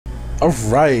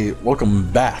Alright,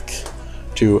 welcome back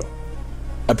to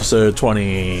episode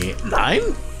 29?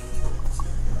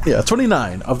 Yeah,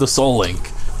 29 of the Soul Link.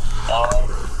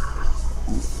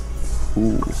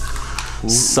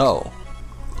 So,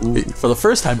 for the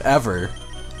first time ever,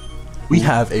 we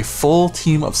have a full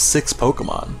team of 6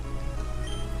 Pokemon.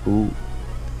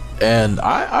 And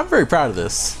I'm very proud of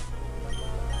this.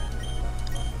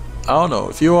 I don't know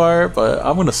if you are, but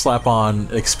I'm gonna slap on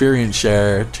an experience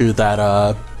share to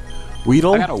that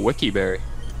Weedle. I got a Wiki Berry.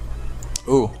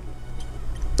 Ooh.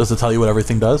 Does it tell you what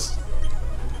everything does?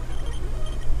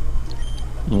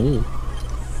 Ooh.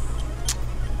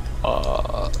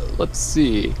 Let's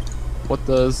see. What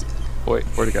does... Wait,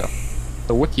 where'd it go?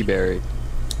 The Wiki Berry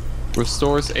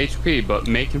restores HP, but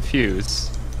may confuse.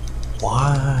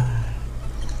 What?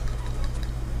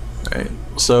 Right.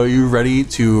 So you ready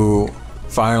to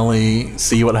finally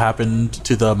see what happened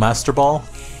to the Master Ball?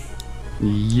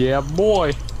 Yeah,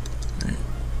 boy.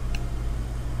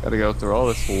 Gotta go through all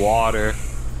this water.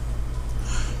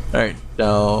 Alright,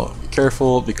 now be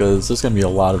careful because there's gonna be a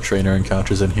lot of trainer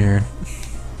encounters in here.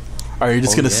 Are you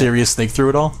just gonna serious snake through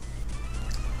it all?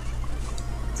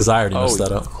 Because I already messed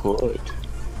that up. Could.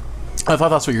 I thought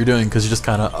that's what you're doing because you just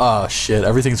kind of, oh shit,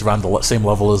 everything's around the same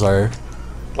level as our,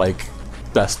 like,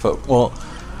 best poke. Well,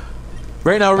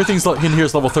 right now everything's in here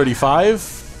is level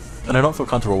 35, and I don't feel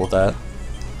comfortable with that.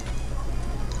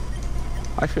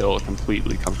 I feel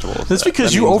completely comfortable with That's that.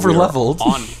 because that you over-leveled.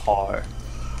 On par.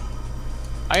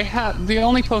 I have the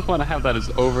only Pokemon I have that is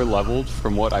over-leveled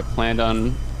from what I planned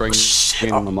on bringing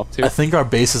them up to. I think our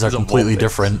bases are completely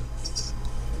different.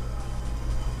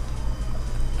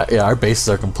 Yeah, our bases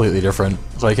are completely different,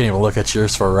 so I can't even look at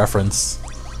yours for a reference.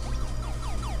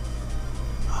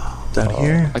 Down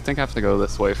here? I think I have to go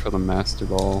this way for the Master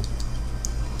Ball.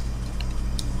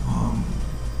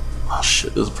 Oh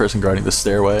shit, there's a person guarding the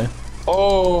stairway.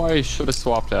 Oh, I should have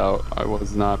swapped out. I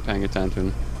was not paying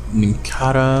attention.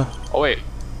 Ninkata. Oh wait.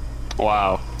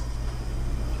 Wow.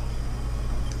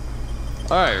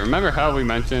 Alright, remember how we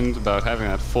mentioned about having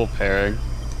that full pairing?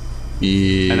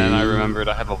 Yeah. And then I remembered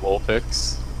I have a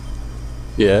Vulpix.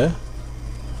 Yeah?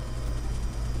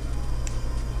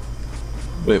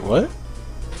 Wait, what?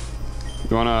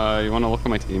 You wanna look at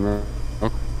my team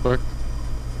real quick?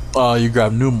 Oh, you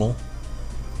grabbed Numel.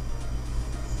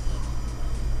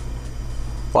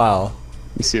 Wow.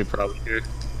 You see it probably here.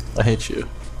 I hate you.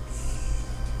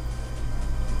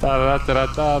 Da da da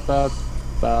da da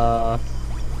da.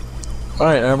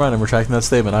 Alright, never mind, I'm retracting that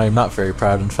statement. I am not very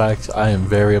proud, in fact. I am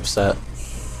very upset.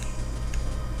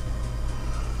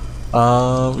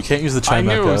 We can't use the Chimecho. I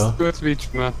knew it was supposed to be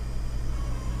Chimecho.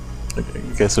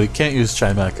 Okay, so we can't use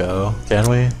Chimecho, can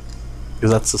we?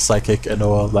 Because that's a psychic and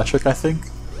no electric, I think.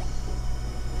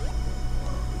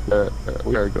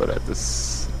 We are good at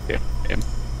this game.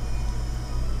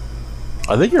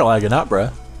 I think you're lagging out,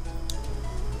 bruh.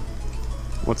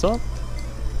 What's up?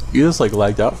 You just like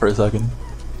lagged out for a second.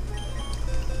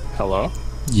 Hello?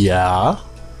 Yeah.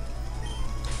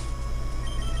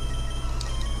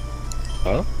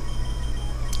 Huh?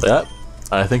 Yep.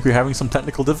 I think we're having some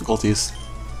technical difficulties.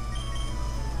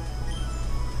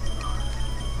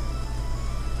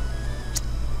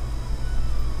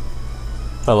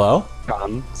 Hello?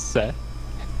 Can say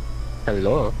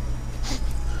hello.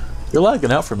 You're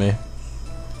lagging out for me.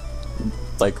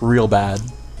 Like, real bad.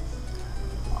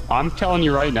 I'm telling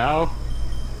you right now,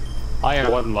 I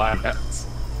am one lag.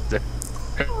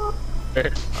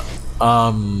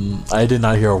 I did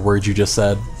not hear a word you just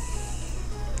said.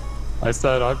 I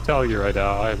said, I'm telling you right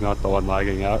now, I am not the one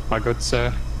lagging out, my good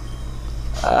sir.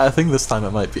 I think this time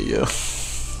it might be you.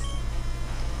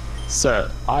 Sir,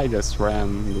 I just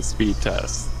ran the speed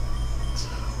test.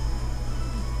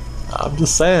 I'm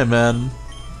just saying, man.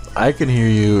 I can hear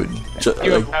you.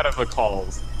 You have had of the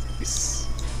calls.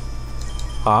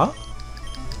 Huh?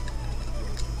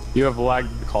 You have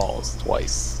lagged the calls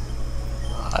twice.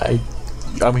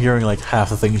 I'm hearing like half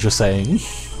the things you're saying.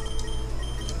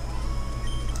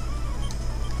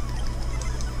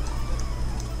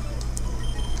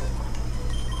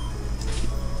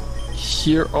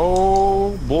 Here,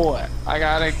 oh boy, I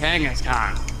got a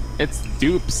Kangaskhan. It's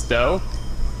dupes though.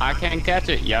 I can't catch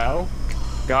it, yo.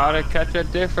 Gotta catch a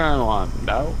different one,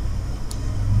 no.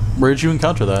 Where'd you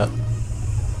encounter that?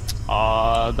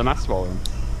 The Master Ball room.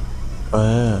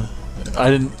 Yeah. I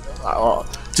didn't.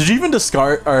 Did you even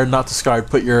discard or not discard?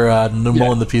 Put your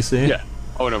Numel in the PC? Yeah.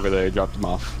 I went over there, dropped him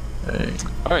off. Hey.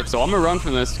 Alright, so I'm gonna run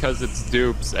from this because it's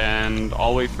dupes, and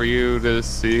I'll wait for you to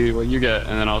see what you get,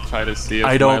 and then I'll try to see if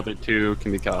my other two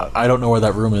can be caught. I don't know where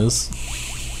that room is.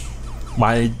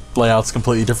 My layout's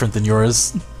completely different than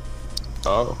yours.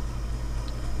 Oh.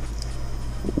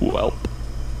 Welp.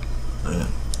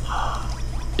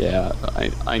 Yeah,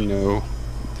 I know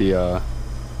the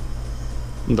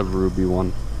ruby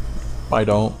one. I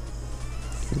don't.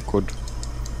 Good.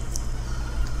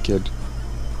 Kid.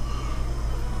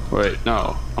 Wait,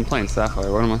 no. I'm playing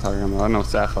Sapphire. What am I talking about? I know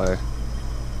Sapphire.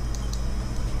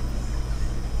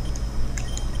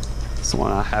 It's the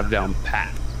one I have down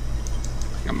pat.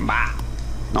 Like a bah.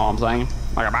 Know what I'm saying?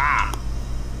 Like a bah.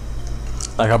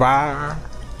 Like a bar.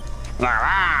 Like a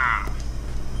bah.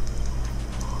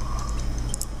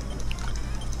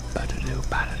 Ba-da-doo,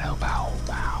 ba-da-doo, bow,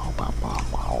 bow, bow, bow,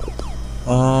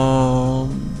 bow.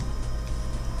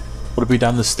 Would it be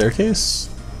down the staircase?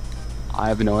 I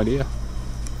have no idea.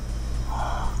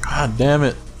 God damn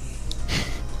it.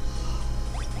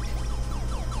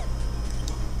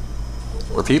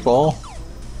 We're people.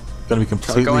 Gonna be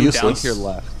completely Going useless. down to your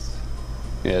left.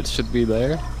 Yeah, it should be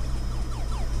there.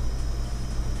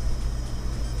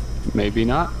 Maybe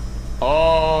not.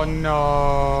 Oh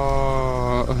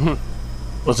no.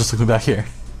 Let's just look back here.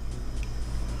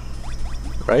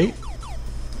 Right?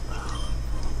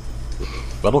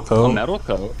 Metal coat. A metal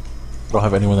coat. I don't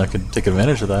have anyone that could take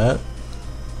advantage of that.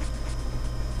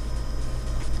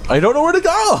 I don't know where to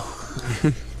go!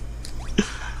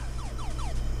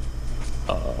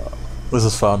 This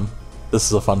is fun. This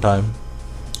is a fun time.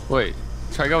 Wait,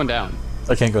 try going down.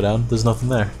 I can't go down. There's nothing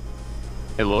there.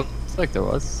 It looked like there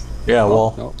was. Yeah,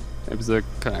 wall. No, it was a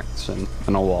connection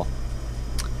and a wall.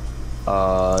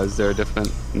 Is there a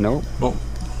different? Nope.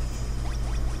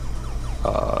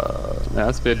 Oh.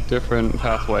 That's a bit different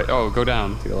pathway. Oh, go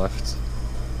down to your left.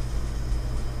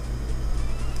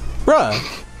 Bruh!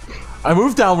 I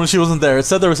moved down when she wasn't there. It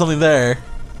said there was something there.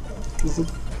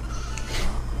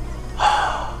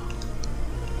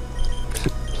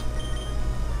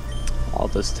 I'll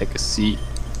just take a seat.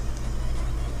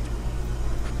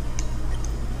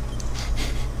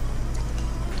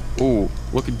 Ooh,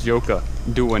 look at Joker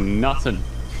doing nothing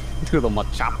to the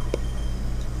Machop.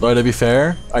 But to be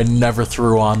fair, I never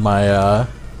threw on my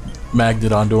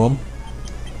magnet onto him.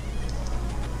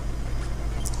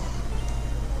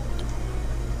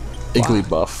 Iggly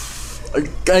buff.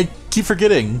 I keep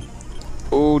forgetting.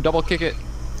 Ooh, double kick it.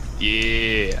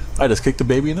 Yeah. I just kicked a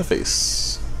baby in the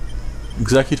face.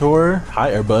 Executor,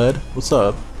 hi Airbud. What's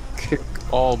up? Kick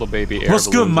all the baby air What's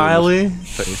good, balloons in Miley? the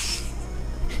face.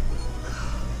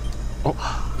 Oh.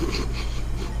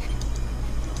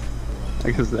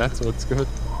 I guess that's what's good.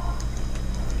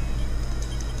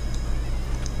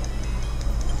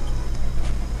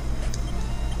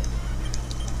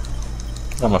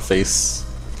 On my face.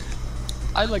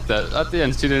 I like that. At the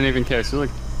end, she didn't even care. She was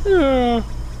like, yeah,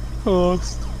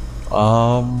 host.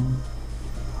 Down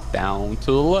to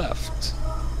the left.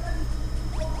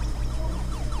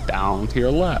 Down to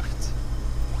your left.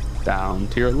 Down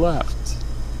to your left.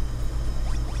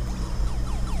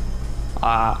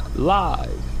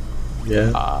 Live.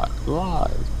 Yeah.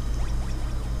 Live.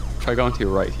 Try going to your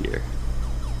right here.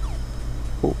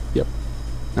 Oh, yep.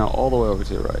 Now all the way over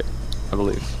to your right, I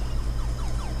believe.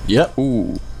 Yep.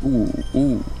 Ooh, ooh,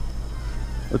 ooh.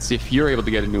 Let's see if you're able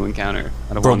to get a new encounter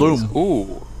out of one of these.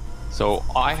 Ooh. So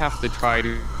I have to try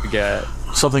to get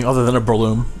Something other than a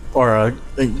Breloom or a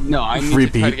no. I need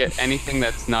repeat. to try to get anything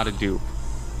that's not a dupe.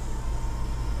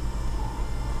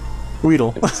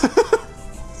 Weedle. It's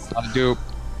not a dupe.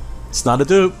 It's not a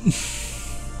dupe.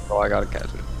 Oh, I gotta catch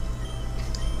it.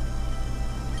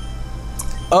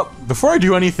 Oh, before I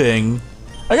do anything,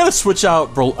 I gotta switch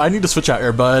out. I need to switch out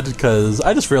Airbud because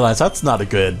I just realized that's not a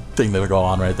good thing to go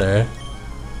on right there.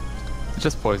 It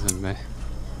just poisoned me.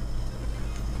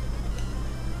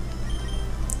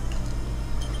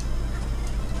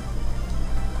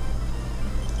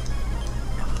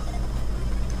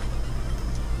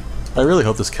 I really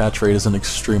hope this catch rate isn't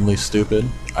extremely stupid.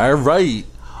 Alright.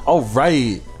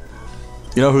 Alright.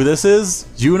 You know who this is?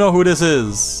 You know who this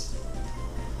is.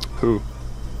 Who?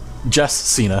 Jess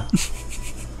Cena.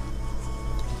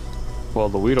 Well,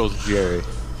 the Weedle's Jerry.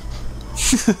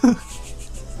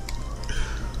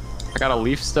 I got a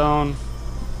leaf stone.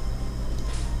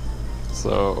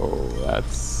 So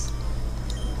that's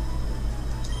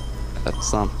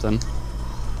something.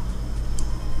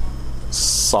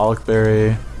 Solic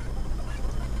Berry.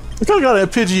 I kinda got a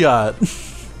Pidgeot.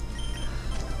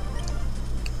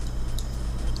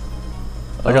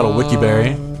 I got a Wiki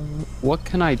Berry. What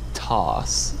can I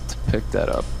toss to pick that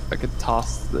up? I could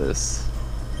toss this.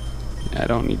 I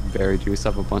don't need berry juice. I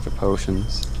have a bunch of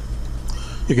potions.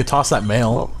 You could toss that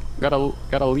mail. Oh,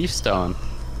 got a leaf stone.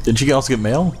 Didn't you also get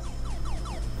mail?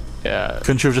 Yeah.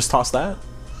 Couldn't you have just tossed that?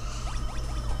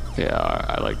 Yeah,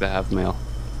 I like to have mail.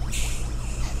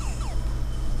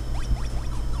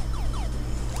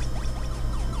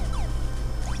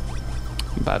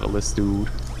 Battle this dude.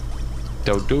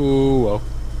 Dodo.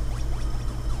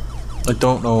 I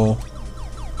don't know.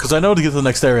 Because I know to get to the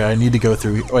next area, I need to go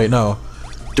through... Wait, no.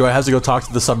 Do I have to go talk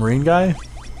to the submarine guy?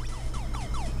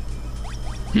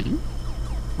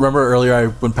 Remember earlier I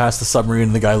went past the submarine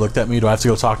and the guy looked at me? Do I have to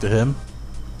go talk to him?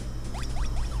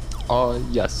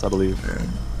 Yes, I believe.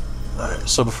 Alright,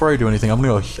 so before I do anything, I'm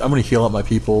gonna heal up my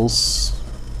peoples.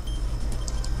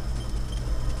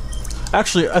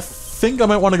 Actually, I think I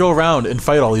might want to go around and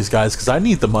fight all these guys because I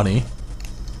need the money.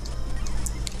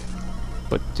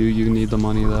 But do you need the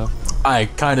money though? I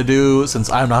kind of do, since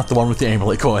I'm not the one with the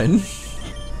amulet coin.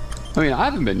 I mean, I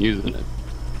haven't been using it.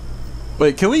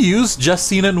 Wait, can we use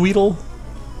Justina and Weedle?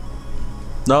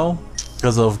 No?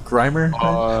 Because of Grimer?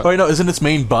 Wait, no, isn't its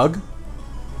main bug?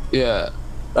 Yeah.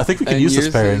 I think we can use this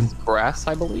pairing. Grass,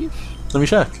 I believe? Let me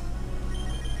check.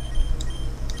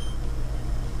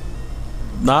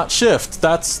 Not shift.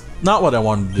 That's not what I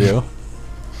wanted to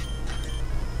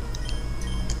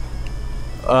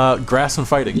do. Grass and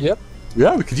fighting. Yep.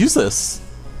 Yeah, we could use this.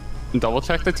 Double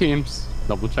check the teams.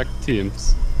 Double check the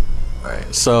teams.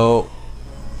 Alright, so...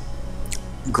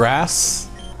 Grass,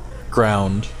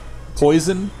 ground,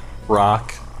 poison,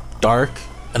 rock, dark,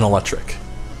 and electric.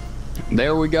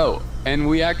 There we go. And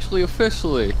we actually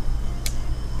officially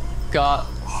got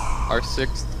our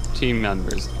 6 team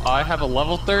members. I have a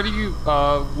level 30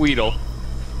 Weedle.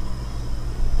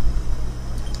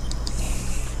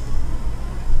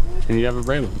 And you have a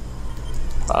Braylon.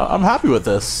 I'm happy with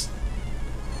this.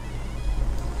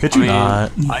 Could you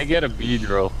not? I get a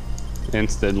Beedrill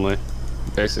instantly,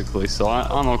 basically, so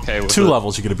I'm okay with 2 it.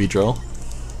 levels you get a Beedrill.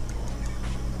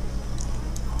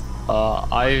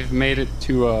 I've made it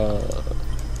to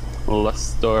La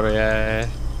Storia.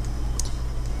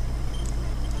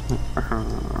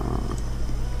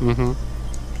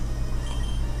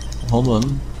 Hold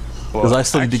on. Because I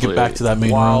still need to get back to that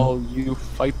main while room. you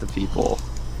fight the people,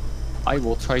 I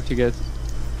will try to get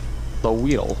the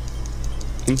wheel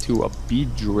into a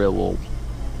Beedrill.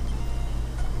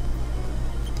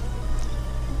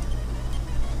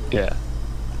 Yeah.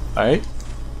 Alright.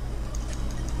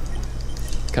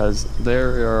 Because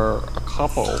there are a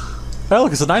couple. Oh,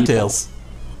 look, it's a Ninetales.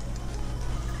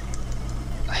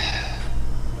 I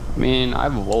mean, I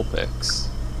have a Vulpix.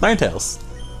 Ninetales.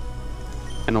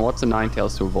 And what's a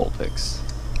Ninetales to a Vulpix?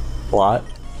 A lot.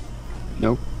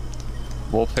 Nope.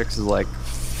 Vulpix is like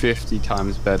 50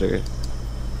 times better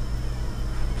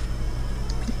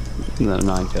than a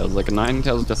Ninetales. Like a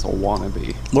Ninetales is just a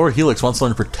wannabe. Lord Helix wants to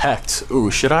learn Protect. Ooh,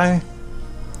 should I?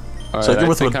 Alright, So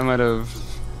I think I might have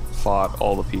fought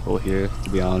all the people here, to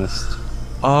be honest.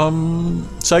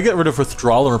 So I get rid of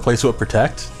Withdrawal and replace it with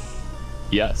Protect?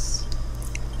 Yes.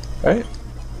 Right?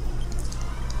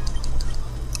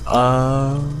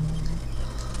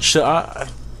 Should I...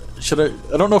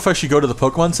 I don't know if I should go to the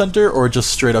Pokemon Center or just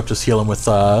straight up just heal him with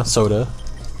Soda.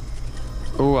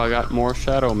 Oh, I got more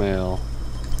Shadow Mail.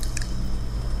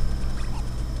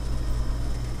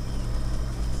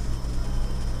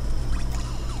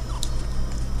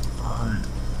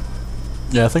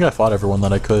 Yeah, I think I fought everyone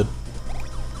that I could.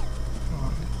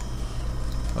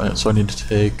 Alright, so I need to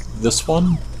take this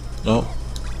one. No.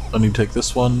 I need to take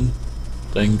this one.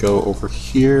 Then go over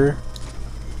here.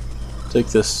 Take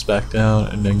this back down,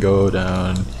 and then go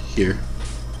down here.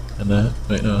 And then,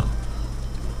 wait, no.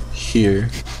 Here.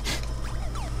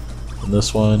 And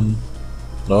this one.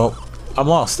 Nope. I'm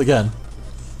lost again.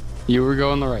 You were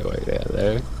going the right way, yeah,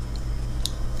 there.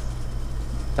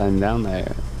 Then down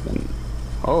there. Then...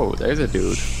 Oh, there's a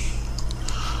dude.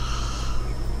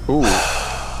 Ooh.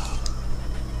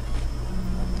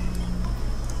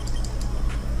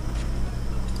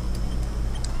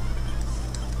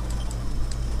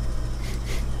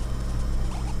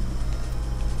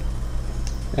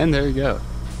 And there you go.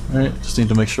 Alright, just need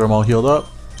to make sure I'm all healed up.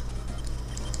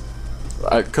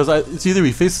 Because it's either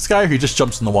we face this guy or he just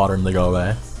jumps in the water and they go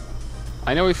away.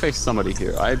 I know we faced somebody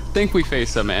here. I think we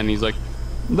faced him and he's like,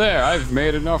 there, I've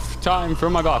made enough time for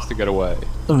my boss to get away.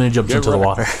 And then he jumps into the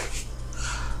water.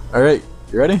 Alright,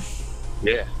 you ready?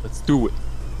 Yeah, let's do it.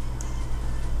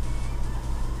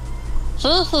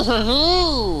 Got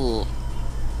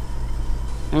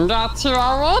you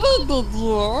already, did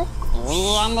you?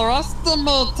 We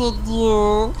underestimated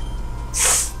you.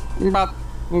 But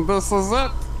this is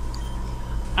it.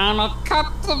 I'm a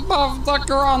cut above the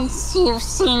grunts you've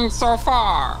seen so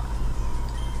far.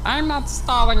 I'm not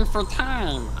stalling for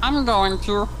time. I'm going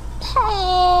to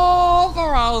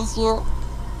pulverize you.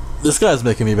 This guy's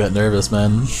making me a bit nervous,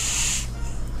 man.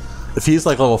 If he's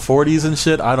like level 40s and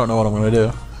shit, I don't know what I'm gonna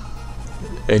do.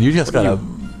 And you just got a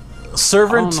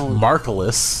Servant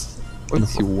Markelus.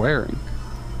 What's he wearing?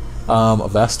 A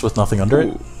vest with nothing under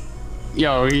it.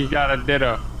 Yo, he got a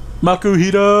ditto.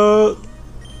 Makuhita!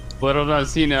 Little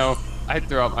does he know, I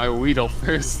threw out my Weedle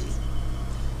first.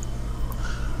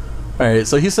 Alright,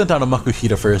 so he sent down a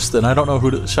Makuhita first, and I don't know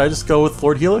who to... Should I just go with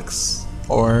Lord Helix?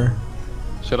 Or...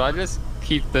 Should I just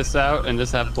keep this out and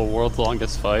just have the world's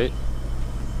longest fight?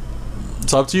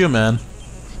 It's up to you, man.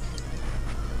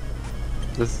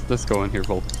 Let's go in here,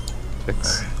 Volt.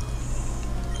 Fix.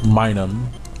 Mine 'em.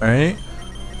 Alright.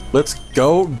 Let's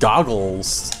go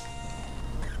Goggles.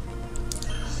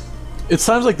 It's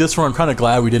times like this where I'm kind of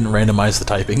glad we didn't randomize the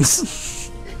typings.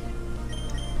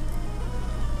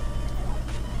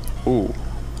 Ooh.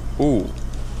 Ooh.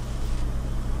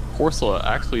 Corsola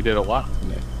actually did a lot to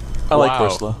me. I like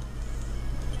Corsola.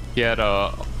 He had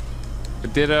a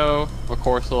Ditto, a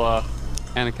Corsola,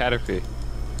 and a Caterpie.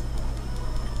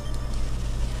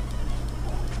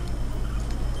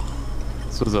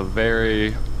 This was a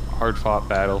very hard-fought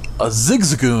battle. A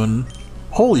Zigzagoon?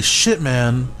 Holy shit,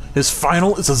 man. His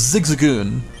final is a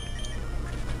Zigzagoon.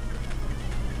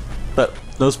 That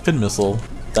nose pin missile.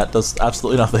 That does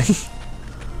absolutely nothing.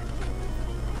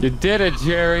 You did it,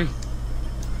 Jerry!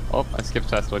 Oh, I skipped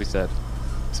past what he said.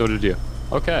 So did you.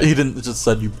 Okay. He didn't, it just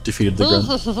said you defeated the Grunt.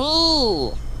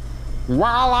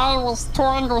 While I was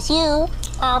touring with you,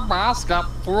 our boss got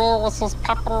through with his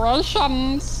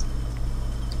preparations.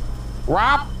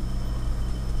 What?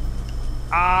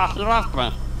 He left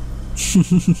me.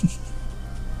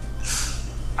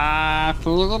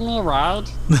 Feeling me, right?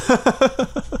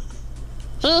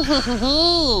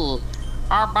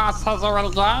 Our boss has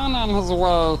already gone on his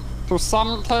way to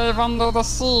some cave under the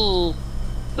sea.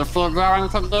 If you're going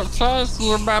to give chase,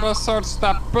 you better search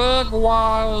that big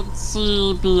wide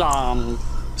sea beyond.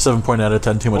 7 point out of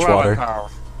 10, too much water.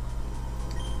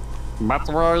 But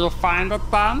where you find it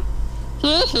then?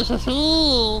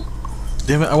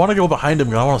 Damn it, I want to go behind him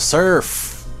because I want to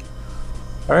surf.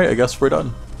 Alright, I guess we're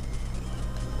done.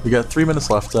 We got 3 minutes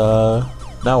left. Now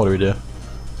what do we do?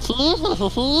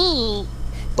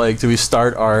 Like, do we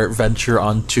start our venture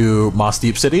onto Moss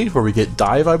Deep City, where we get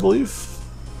Dive, I believe?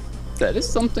 That is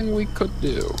something we could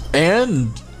do. And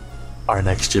our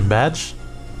next gym badge.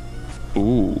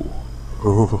 Ooh.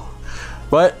 Ooh.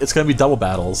 But it's gonna be double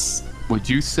battles. Would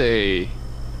you say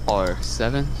our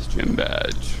 7th gym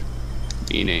badge?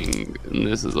 Meaning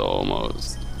this is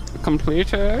almost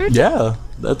completed? Yeah,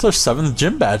 that's our 7th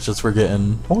gym badge that we're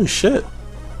getting. Holy shit.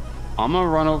 I'm gonna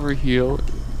run over here.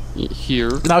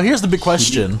 Now here's the big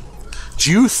question. Do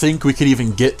you think we could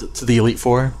even get to the Elite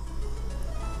Four?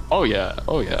 Oh yeah,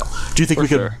 oh yeah. Do you think For we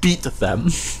sure. could beat them?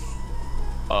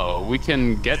 Oh, we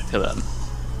can get to them.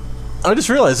 I just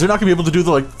realized they're not gonna be able to do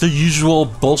the usual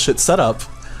bullshit setup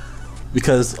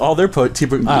because all their their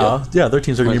teams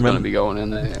are gonna be going in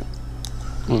there.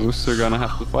 Moose are gonna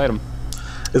have to fight them.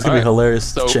 It's gonna be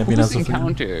hilarious. So champion whose as a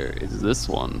encounter is this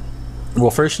one? Well,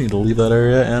 first you need to leave that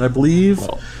area, and I believe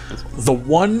the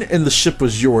one in the ship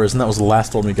was yours, and that was the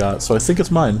last one we got. So I think it's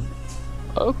mine.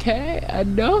 Okay,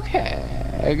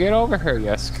 okay. Get over here,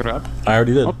 you scrub. I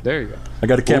already did. Oh, there you go. I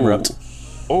got a camera up.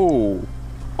 Oh,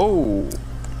 oh.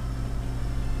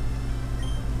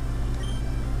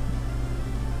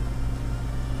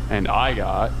 And I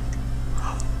got...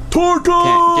 Torkoal!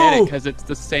 Can't get it because it's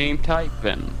the same type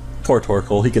then. Poor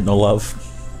Torkoal, he get no love.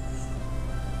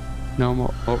 No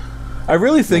more. Oh. I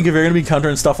really think if you're gonna be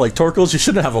countering stuff like Torkoals, you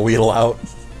shouldn't have a Weedle out.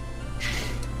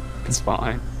 It's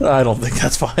fine. I don't think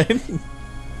that's fine.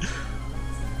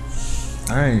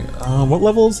 Alright, what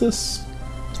level is this?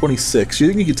 26. You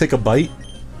think you could take a bite?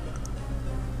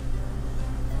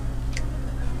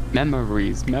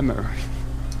 Memories, memory.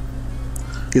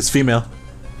 It's female.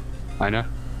 I know.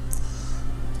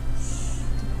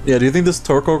 Yeah, do you think this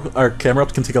Torkoal, our camera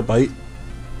up, can take a bite?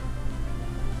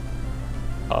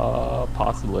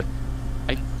 Possibly.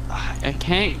 I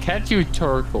can't catch you,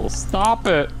 Torkoal. Stop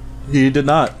it. He did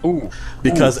not. Ooh.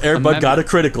 Because Ooh, Airbud got a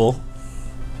critical.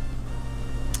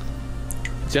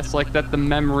 Just like that, the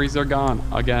memories are gone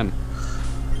again.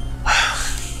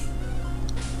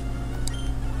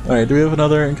 Alright, do we have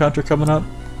another encounter coming up?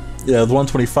 Yeah, the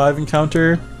 125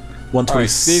 encounter.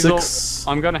 126. Right, Diesel,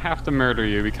 I'm gonna have to murder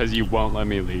you because you won't let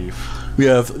me leave. We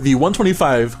have the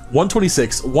 125,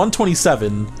 126,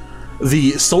 127,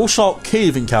 the Soul Shalt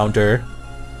Cave encounter,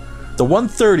 the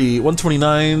 130,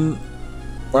 129,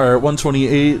 or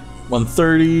 128,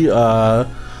 130.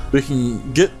 We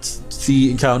can get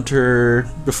the encounter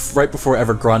right before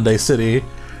Evergrande City,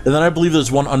 and then I believe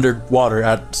there's one underwater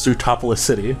at Sutopolis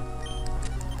City.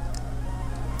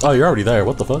 Oh, you're already there.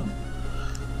 What the fuck?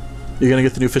 You gonna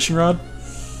get the new fishing rod?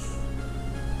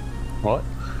 What?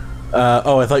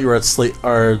 Oh, I thought you were at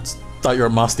thought you were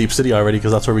at Moss Deep City already,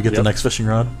 because that's where we get the next fishing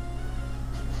rod.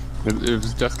 It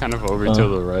was just kind of over to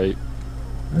the right.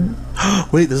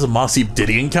 Wait, this is a Moss Deep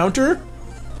Diddy encounter?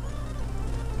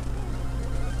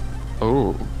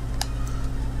 Oh.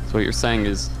 So what you're saying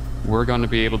is we're going to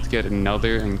be able to get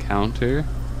another encounter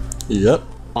Yep.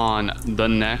 on the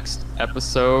next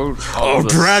episode of Oh, the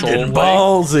Dragon Soul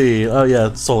Ball Z! Oh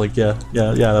yeah, Soul Link, yeah,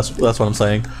 that's what I'm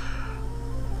saying.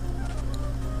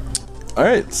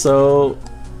 Alright, so...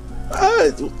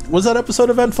 was that episode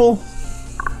eventful?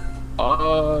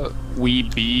 We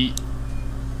beat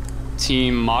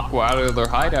Team Mako out of their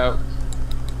hideout.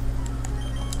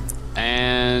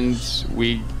 And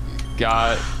we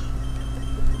got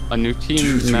a new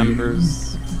team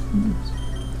members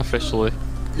officially.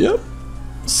 Yep.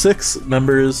 6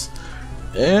 members.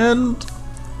 And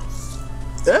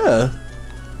yeah.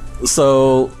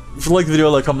 So if you like the video,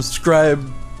 like, comment, subscribe,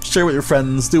 share with your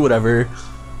friends, do whatever.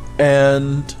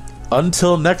 And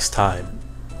until next time,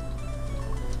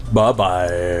 bye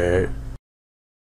bye.